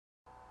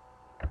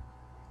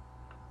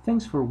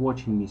Thanks for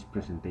watching this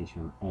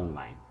presentation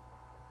online.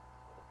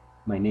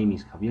 My name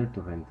is Javier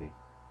Torrente,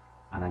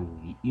 and I'm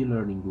the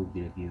e-learning group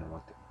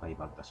directed by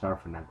Baltasar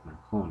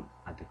Fernández-Manjón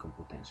at the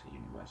Complutense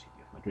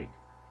University of Madrid.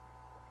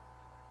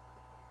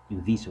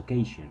 In this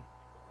occasion,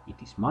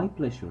 it is my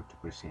pleasure to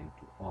present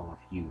to all of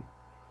you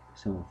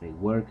some of the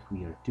work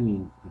we are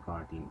doing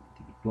regarding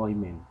the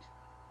deployment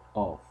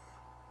of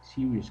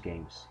serious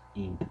games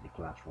into the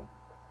classroom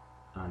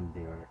and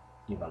their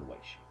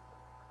evaluation.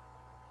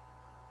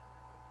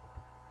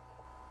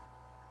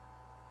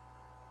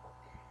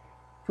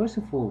 First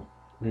of all,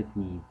 let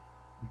me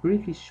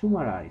briefly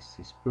summarize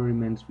the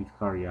experiments we've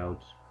carried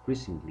out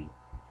recently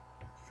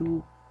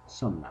through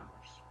some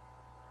numbers.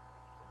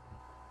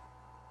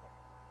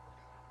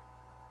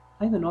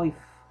 I don't know if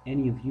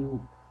any of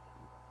you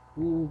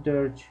will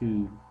dare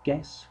to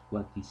guess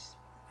what these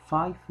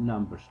 5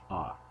 numbers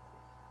are,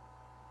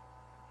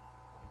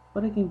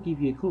 but I can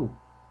give you a clue.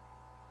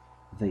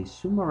 They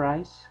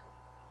summarize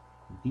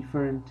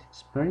different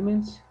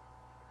experiments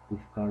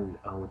we've carried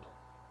out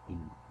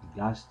in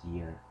the last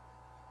year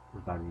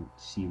regarding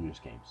serious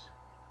games.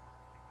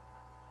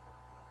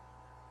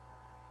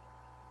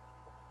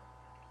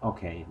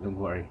 Okay, don't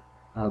worry,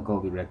 I'll go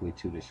directly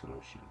to the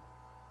solution.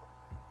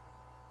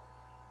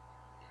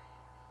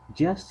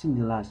 Just in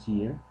the last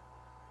year,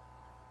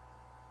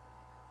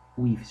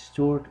 we've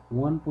stored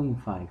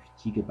 1.5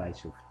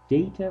 gigabytes of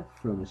data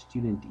from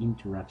student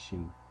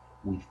interaction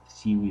with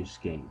serious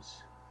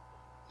games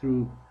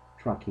through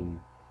tracking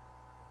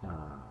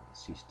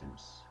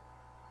systems.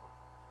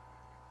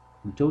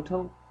 In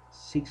total,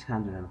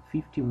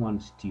 651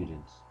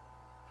 students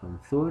from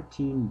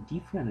 13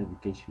 different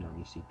educational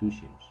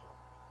institutions,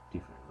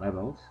 different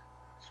levels,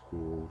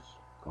 schools,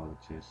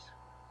 colleges,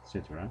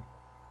 etc.,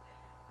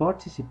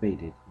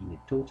 participated in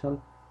a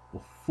total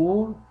of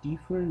 4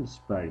 different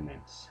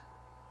experiments,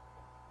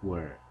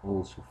 where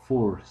also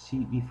 4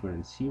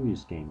 different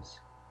serious games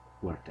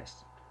were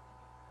tested.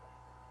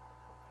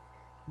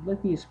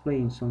 Let me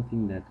explain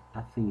something that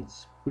I think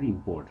is pretty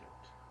important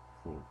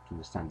to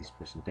understand this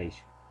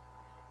presentation,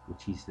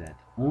 which is that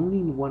only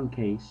in one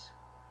case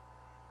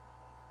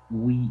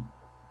we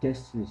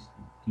tested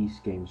these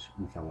games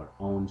with our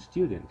own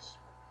students.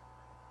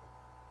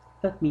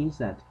 That means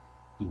that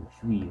in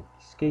 3 of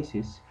these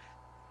cases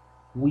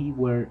we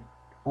were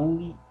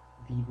only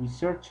the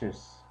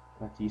researchers,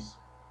 that is,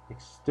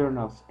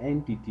 external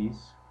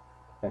entities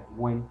that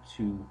went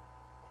to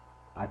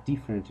a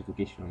different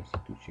educational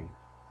institution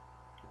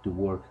to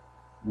work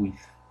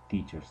with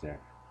teachers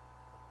there.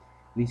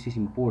 This is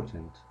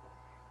important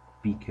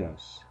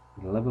because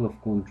the level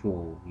of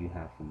control you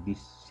have in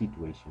these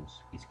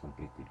situations is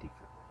completely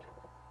different.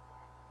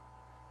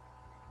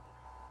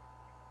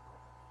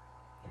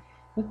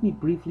 Let me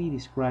briefly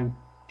describe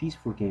these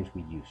 4 games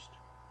we used.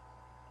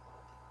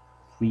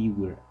 3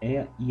 were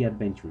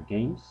e-adventure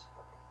games,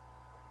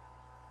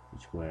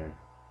 which were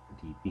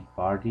the Big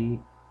Party,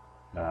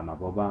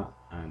 GALA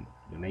and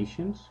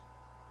Donations,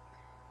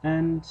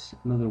 and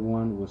another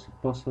one was a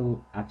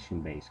puzzle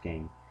action-based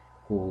game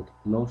called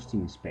Lost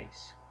in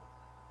Space.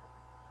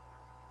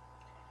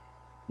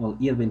 Well,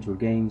 e-adventure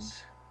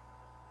games,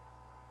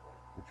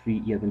 the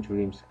 3 e-adventure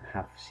games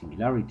have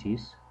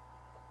similarities,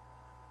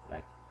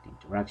 like the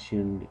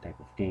interaction, the type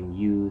of game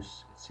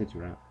used,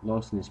 etc.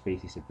 Lost in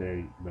Space is a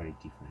very, very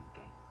different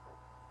game.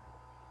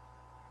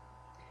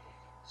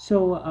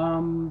 So,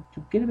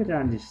 to get a better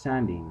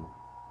understanding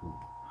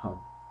of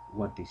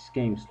what these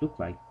games look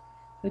like,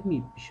 let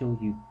me show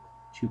you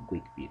 2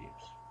 quick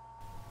videos.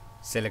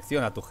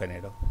 Selecciona tu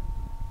género.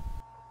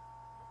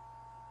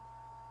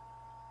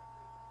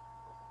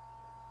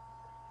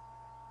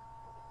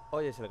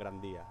 Hoy es el gran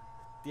día.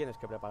 Tienes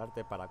que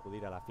prepararte para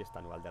acudir a la fiesta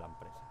anual de la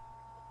empresa.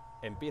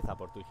 Empieza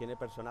por tu higiene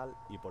personal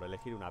y por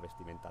elegir una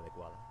vestimenta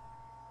adecuada.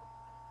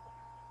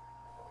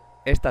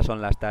 Estas son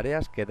las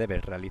tareas que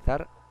debes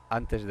realizar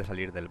antes de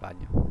salir del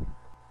baño.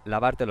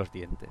 Lavarte los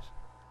dientes,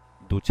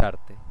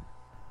 ducharte,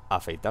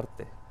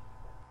 afeitarte.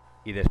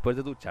 Y después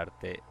de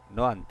ducharte,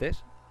 no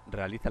antes,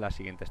 realiza las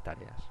siguientes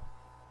tareas.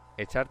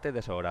 Echarte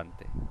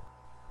desodorante,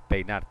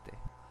 peinarte,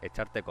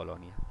 echarte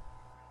colonia.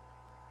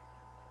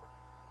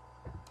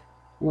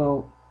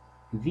 Well,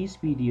 this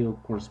video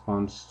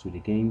corresponds to the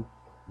game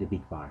The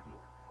Big Party.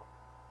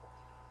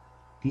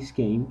 This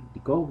game, the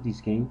goal of this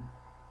game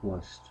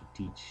was to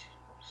teach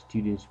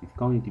students with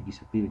cognitive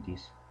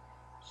disabilities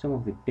some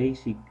of the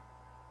basic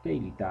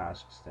daily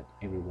tasks that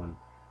everyone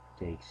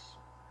takes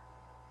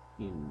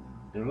in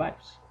their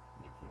lives.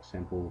 For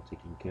example,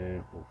 taking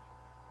care of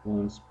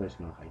one's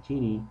personal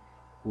hygiene,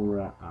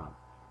 or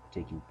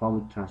taking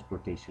public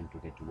transportation to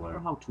get to work, or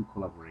how to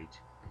collaborate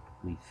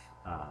with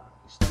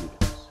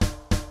students.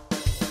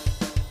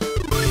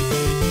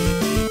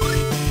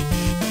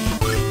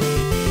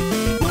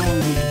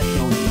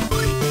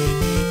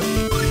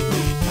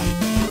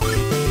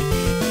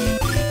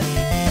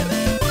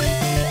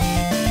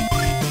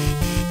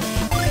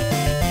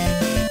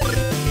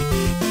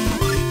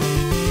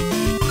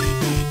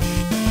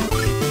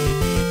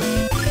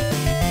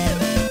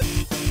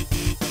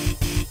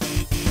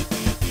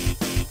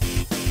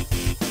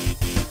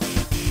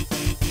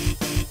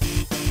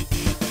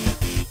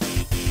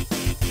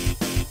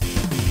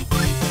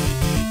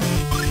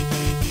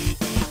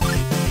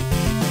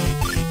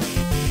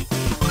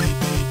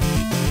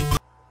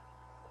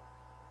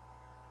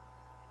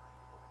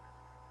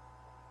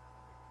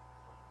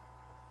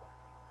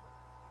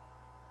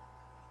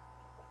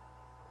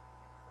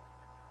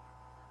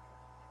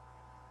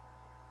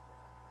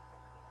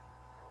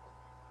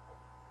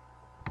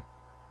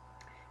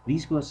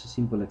 This was a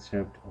simple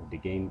excerpt of the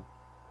game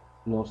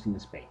Lost in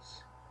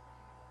Space,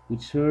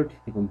 which served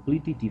a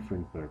completely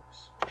different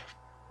purpose. It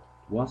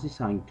was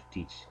designed to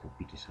teach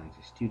computer science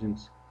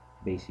students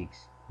basic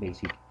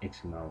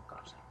XML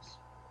concepts.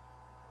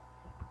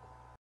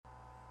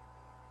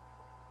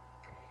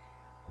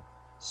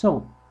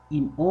 So,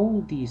 in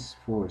all these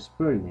 4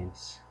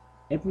 experiments,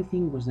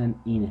 everything was done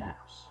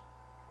in-house,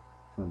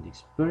 from the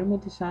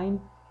experiment design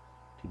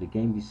to the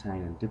game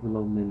design and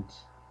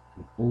development,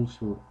 and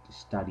also to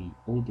study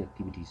all the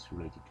activities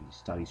related to the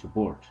study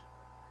support.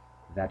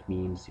 That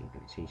means the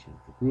organization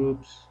of the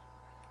groups,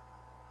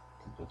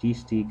 the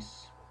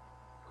logistics,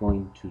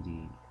 going to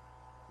the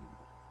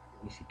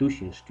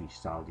institutions to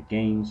install the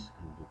games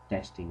and the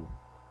testing,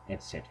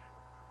 etc.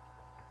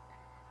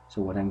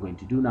 So what I'm going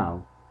to do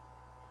now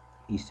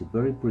is to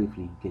very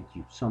briefly get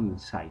you some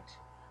insight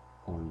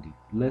on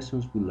the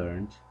lessons we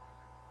learned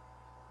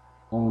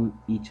on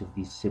each of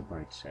these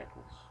separate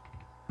cycles.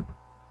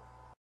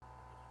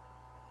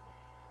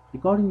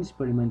 Regarding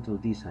experimental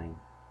design,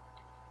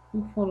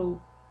 we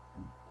follow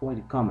quite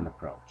a common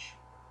approach.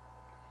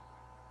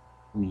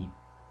 We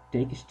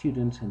take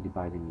students and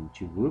divide them in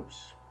 2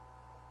 groups.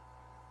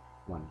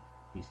 One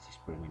is the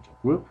experimental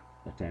group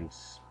that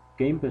attends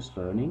game-based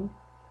learning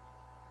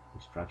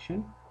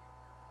instruction,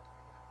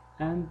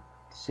 and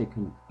the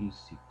second is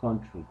the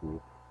control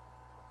group,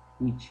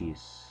 which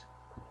is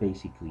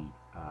basically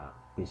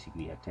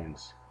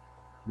attends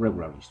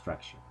regular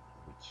instruction,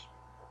 which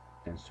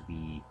tends to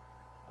be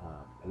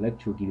a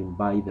lecture given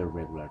by the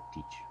regular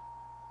teacher.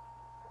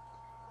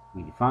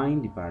 We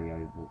define the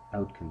variable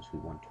outcomes we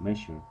want to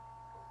measure,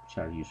 which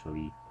are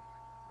usually,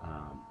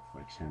 for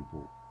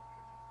example,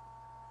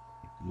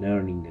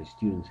 learning that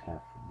students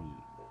have,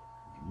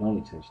 the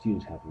knowledge that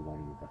students have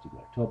regarding a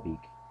particular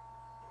topic,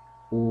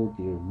 or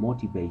their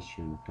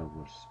motivation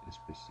towards a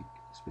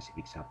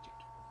specific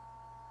subject.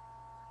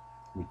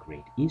 We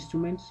create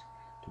instruments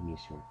to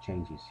measure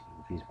changes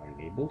in these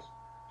variables,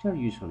 which are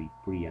usually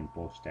pre and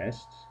post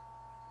tests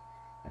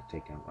that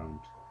take around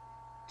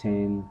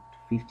 10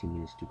 to 15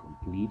 minutes to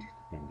complete,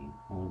 depending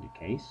on the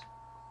case,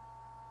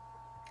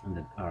 and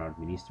that are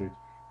administered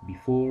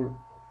before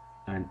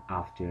and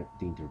after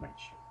the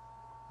intervention.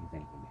 And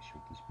then we measure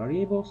these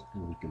variables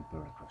and we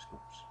compare across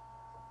groups.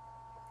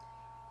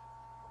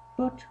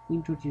 But we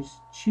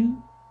introduce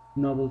 2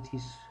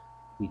 novelties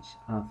which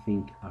I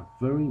think are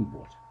very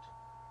important.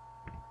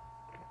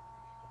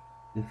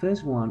 The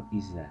first one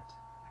is that,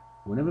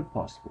 whenever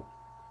possible,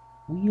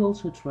 we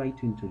also try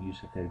to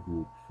introduce a third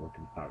group for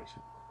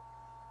comparison,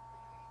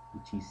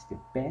 which is the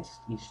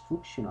best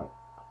instructional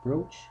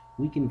approach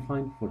we can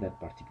find for that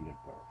particular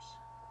purpose.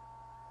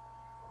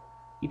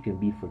 It can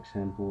be, for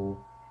example,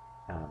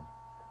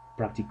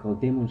 practical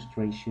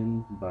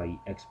demonstration by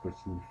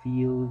experts in the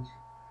field,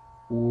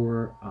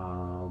 or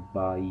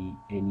by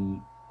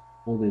any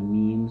other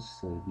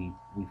means we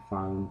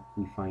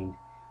find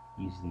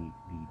is the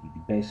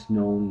best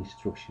known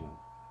instructional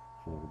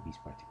for this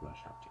particular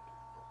subject.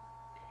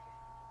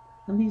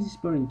 And this is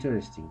very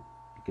interesting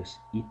because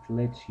it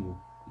gives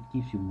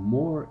you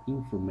more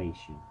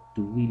information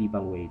to really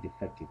evaluate the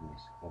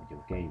effectiveness of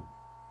your game.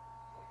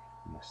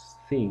 You must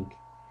think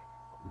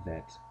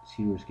that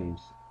serious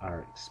games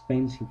are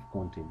expensive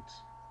content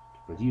to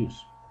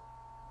produce.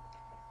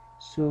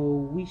 So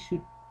we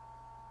should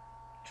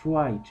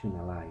try to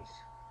analyze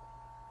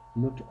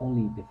not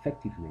only the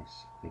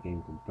effectiveness of the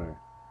game compared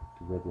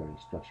to regular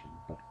instruction,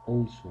 but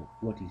also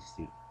what is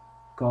the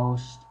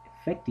cost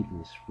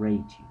effectiveness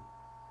ratio.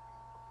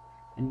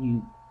 And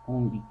you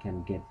only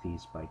can get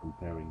this by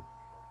comparing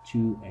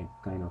to a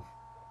kind of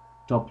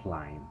top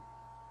line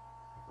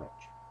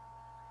approach.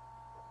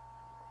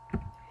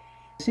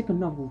 The second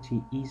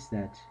novelty is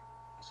that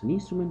as an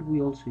instrument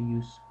we also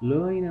use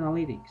learning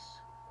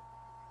analytics.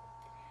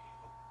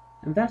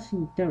 And that's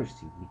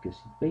interesting because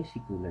it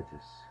basically lets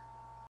us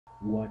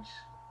watch,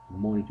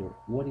 monitor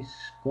what is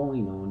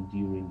going on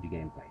during the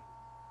gameplay.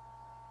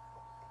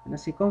 And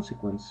as a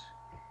consequence,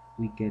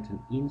 we get an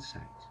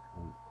insight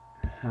on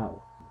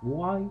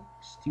why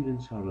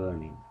students are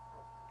learning,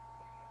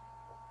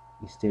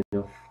 instead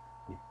of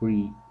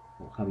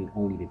having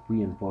only the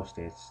pre and post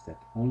tests that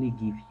only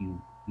give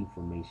you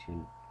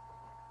information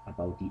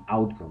about the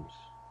outcomes.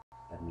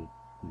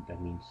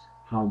 That means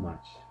how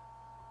much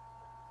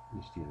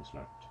the students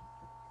learned.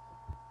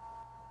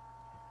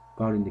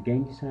 Regarding the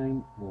game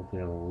design, well,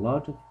 there are a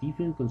lot of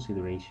different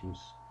considerations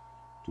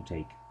to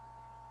take.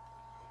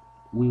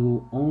 We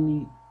will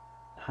only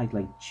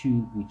highlight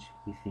 2 which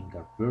we think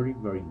are very,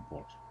 very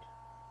important.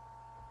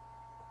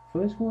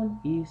 First one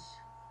is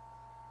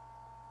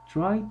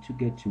try to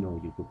get to know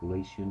your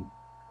population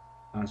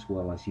as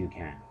well as you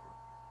can,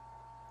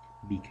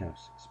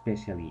 because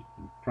especially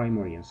in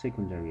primary and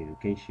secondary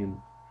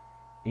education,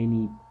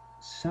 any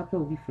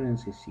subtle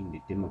differences in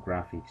the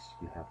demographics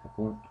you have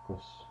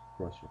across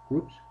your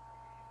groups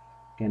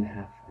can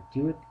have a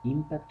direct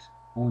impact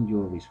on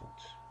your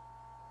results.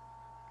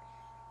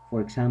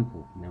 For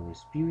example, in our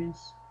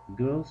experience,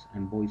 girls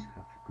and boys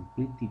have a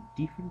completely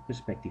different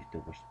perspective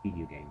towards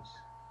video games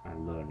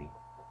and learning.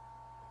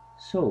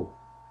 So,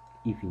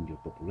 if in your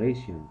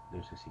population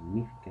there's a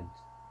significant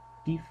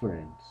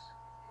difference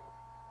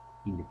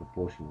in the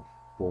proportion of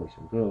boys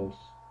and girls,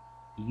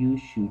 you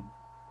should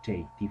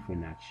take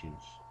different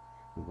actions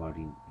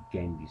regarding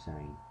game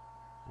design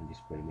and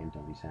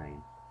experimental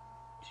design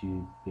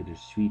to better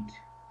suit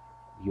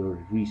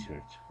your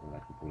research for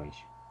that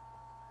population.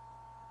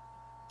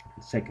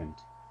 And second,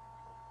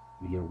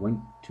 if you're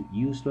going to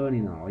use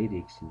learning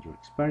analytics in your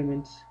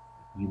experiments,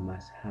 you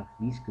must have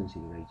this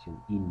consideration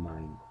in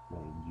mind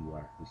while you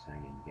are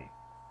designing the game.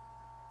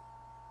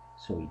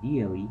 So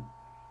ideally,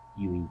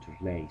 you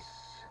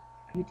interlace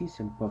activities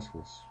and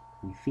puzzles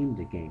within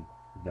the game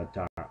that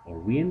are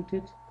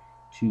oriented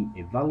to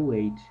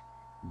evaluate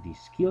the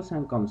skills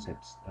and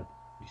concepts that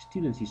the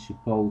student is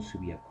supposed to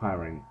be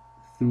acquiring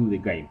through the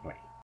gameplay.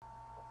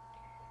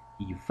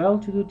 If you fail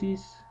to do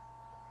this,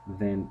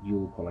 then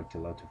you'll collect a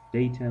lot of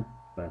data,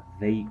 but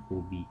they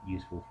will be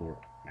useful for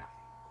nothing.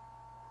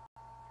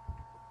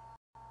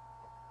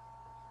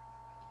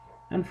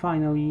 And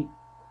finally,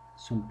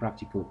 some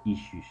practical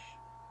issues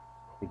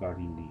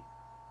regarding the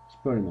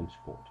experiment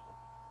support.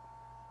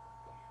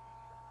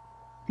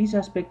 These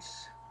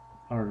aspects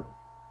are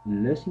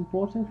less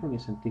important from a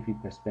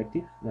scientific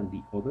perspective than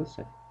the others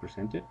I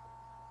presented,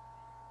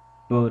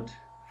 but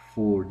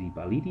for the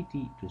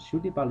validity, to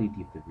ensure the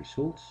validity of the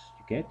results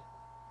you get,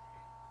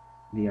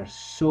 they are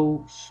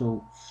so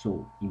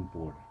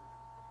important.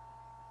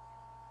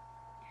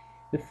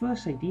 The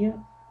first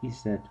idea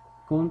is that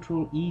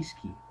control is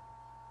key.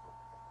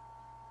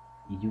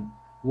 If you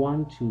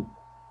want to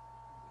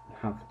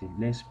have the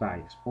less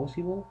bias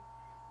possible,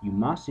 you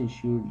must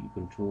ensure you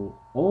control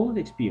all the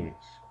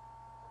experience,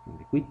 from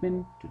the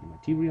equipment to the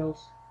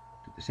materials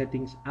to the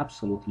settings.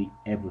 Absolutely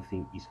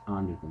everything is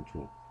under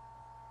control.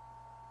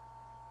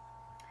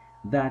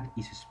 That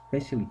is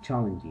especially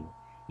challenging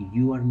if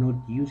you are not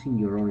using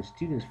your own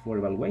students for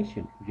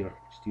evaluation, if you're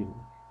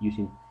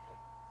using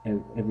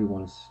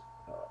everyone's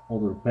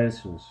other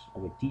persons,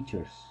 other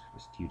teachers,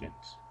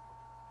 students,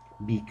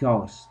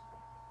 because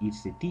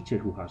it's the teacher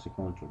who has the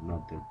control,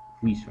 not the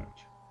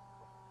researcher.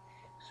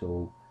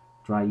 So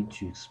try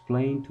to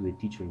explain to the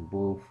teacher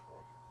involved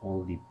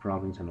all the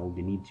problems and all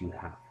the needs you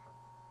have,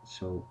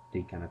 so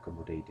they can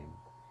accommodate them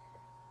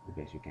the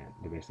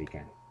best they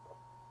can.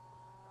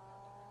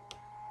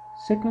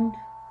 Second,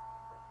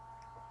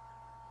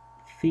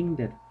 think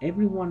that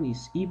everyone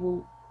is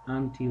evil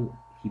until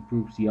he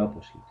proves the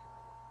opposite,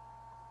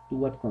 to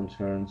what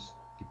concerns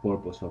the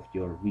purpose of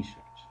your research.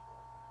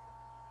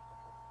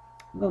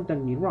 Don't take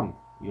me wrong,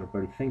 we are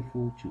very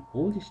thankful to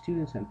all the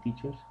students and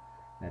teachers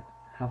that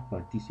have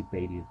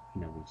participated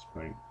in our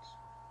experiments.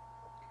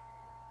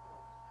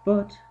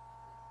 But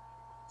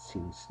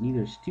since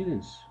neither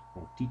students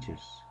or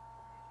teachers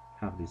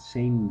have the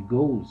same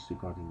goals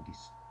regarding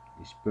these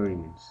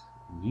experiments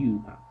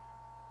you have,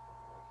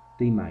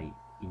 they might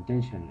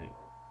intentionally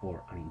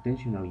or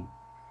unintentionally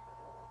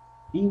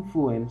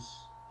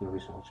influence the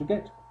results you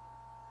get,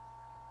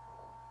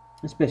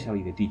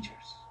 especially the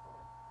teachers.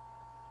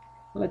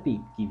 Let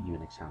me give you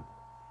an example.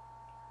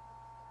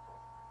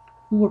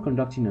 We were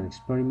conducting an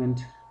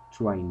experiment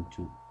trying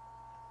to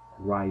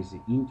raise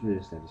the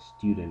interest that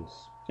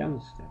students,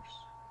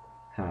 youngsters,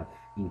 have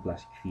in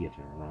classic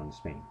theater around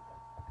Spain.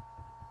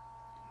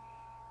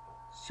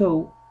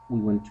 So we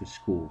went to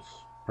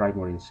schools,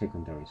 primary and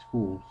secondary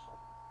schools,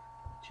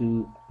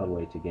 to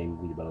evaluate a game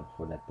we developed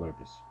for that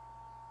purpose.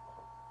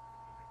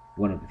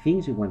 One of the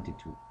things we wanted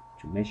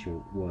to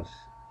measure was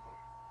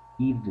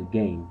if the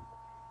game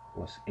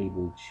was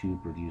able to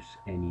produce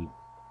any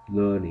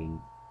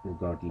learning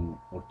regarding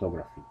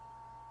orthography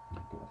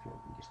of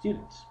the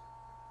students.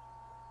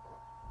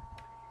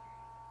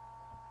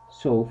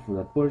 So for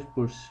that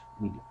purpose,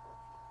 we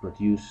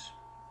produced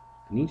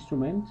an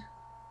instrument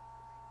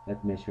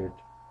that measured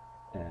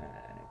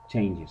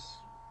changes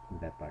in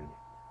that variable.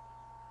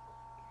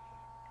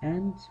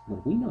 And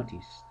what we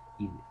noticed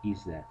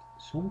is that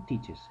some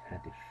teachers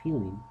had the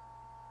feeling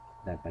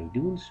that by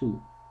doing so,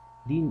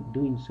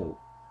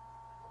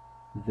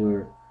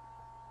 their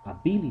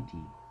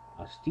ability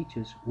as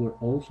teachers were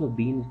also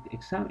being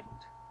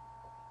examined.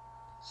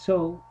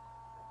 So,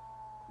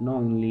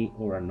 knowingly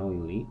or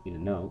unknowingly, we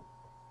don't know,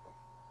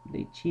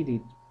 they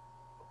cheated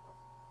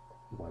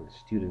while the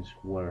students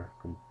were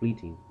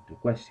completing the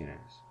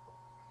questionnaires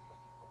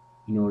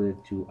in order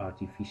to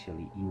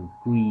artificially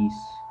increase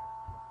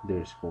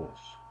their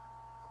scores.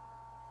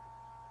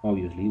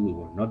 Obviously, we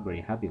were not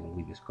very happy when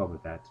we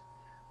discovered that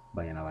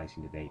by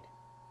analyzing the data.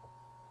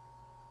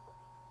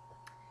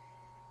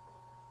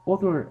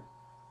 Other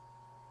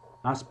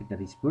aspect that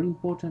is very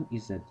important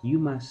is that you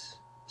must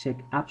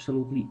check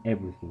absolutely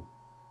everything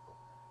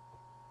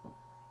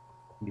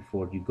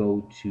before you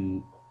go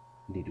to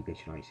the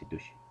educational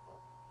institution.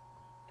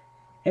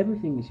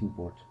 Everything is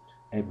important,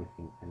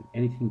 everything, and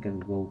anything can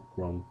go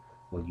wrong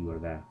while you are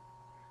there,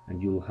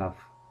 and you will have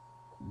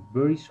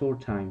very short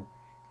time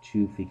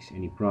to fix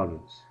any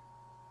problems.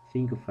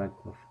 Think of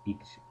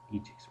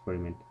each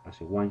experiment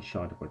as a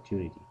one-shot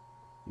opportunity.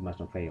 You must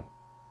not fail.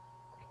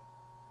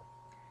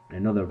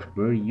 Another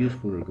very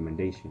useful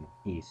recommendation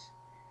is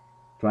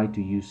try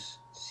to use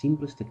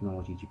simplest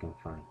technology you can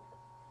find,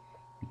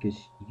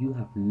 because you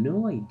have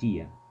no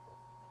idea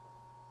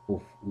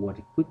of what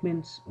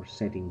equipments or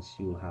settings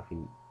you will have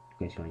in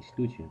educational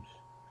institutions,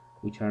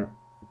 which are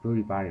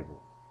very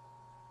variable.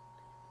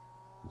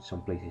 In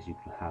some places you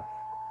could have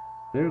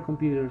better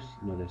computers,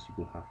 in others you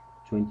could have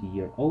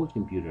 20-year-old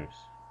computers.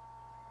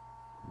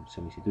 In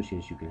some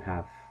institutions you can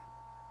have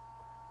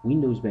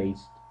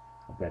Windows-based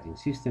operating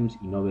systems,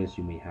 in others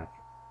you may have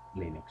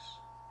Linux.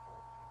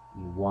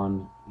 In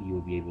one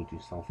you'll be able to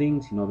install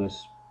things, in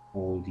others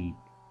all the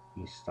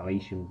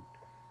installation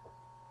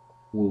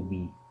will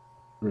be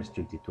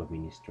restricted to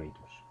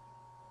administrators.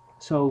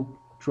 So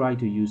try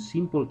to use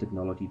simple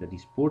technology that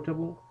is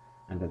portable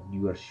and that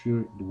you are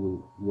sure it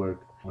will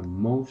work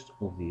on most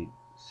of the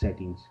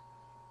settings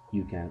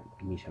you can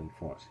initially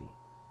foresee.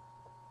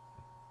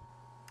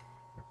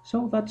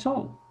 So that's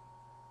all.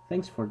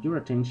 Thanks for your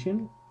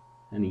attention,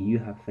 and if you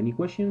have any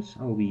questions,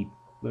 I'll be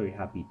very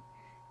happy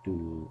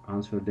to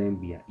answer them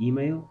via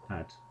email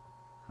at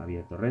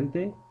Javier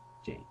Torrente,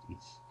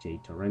 it's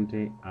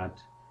jtorrente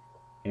at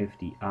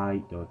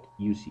fdi.ucm.es.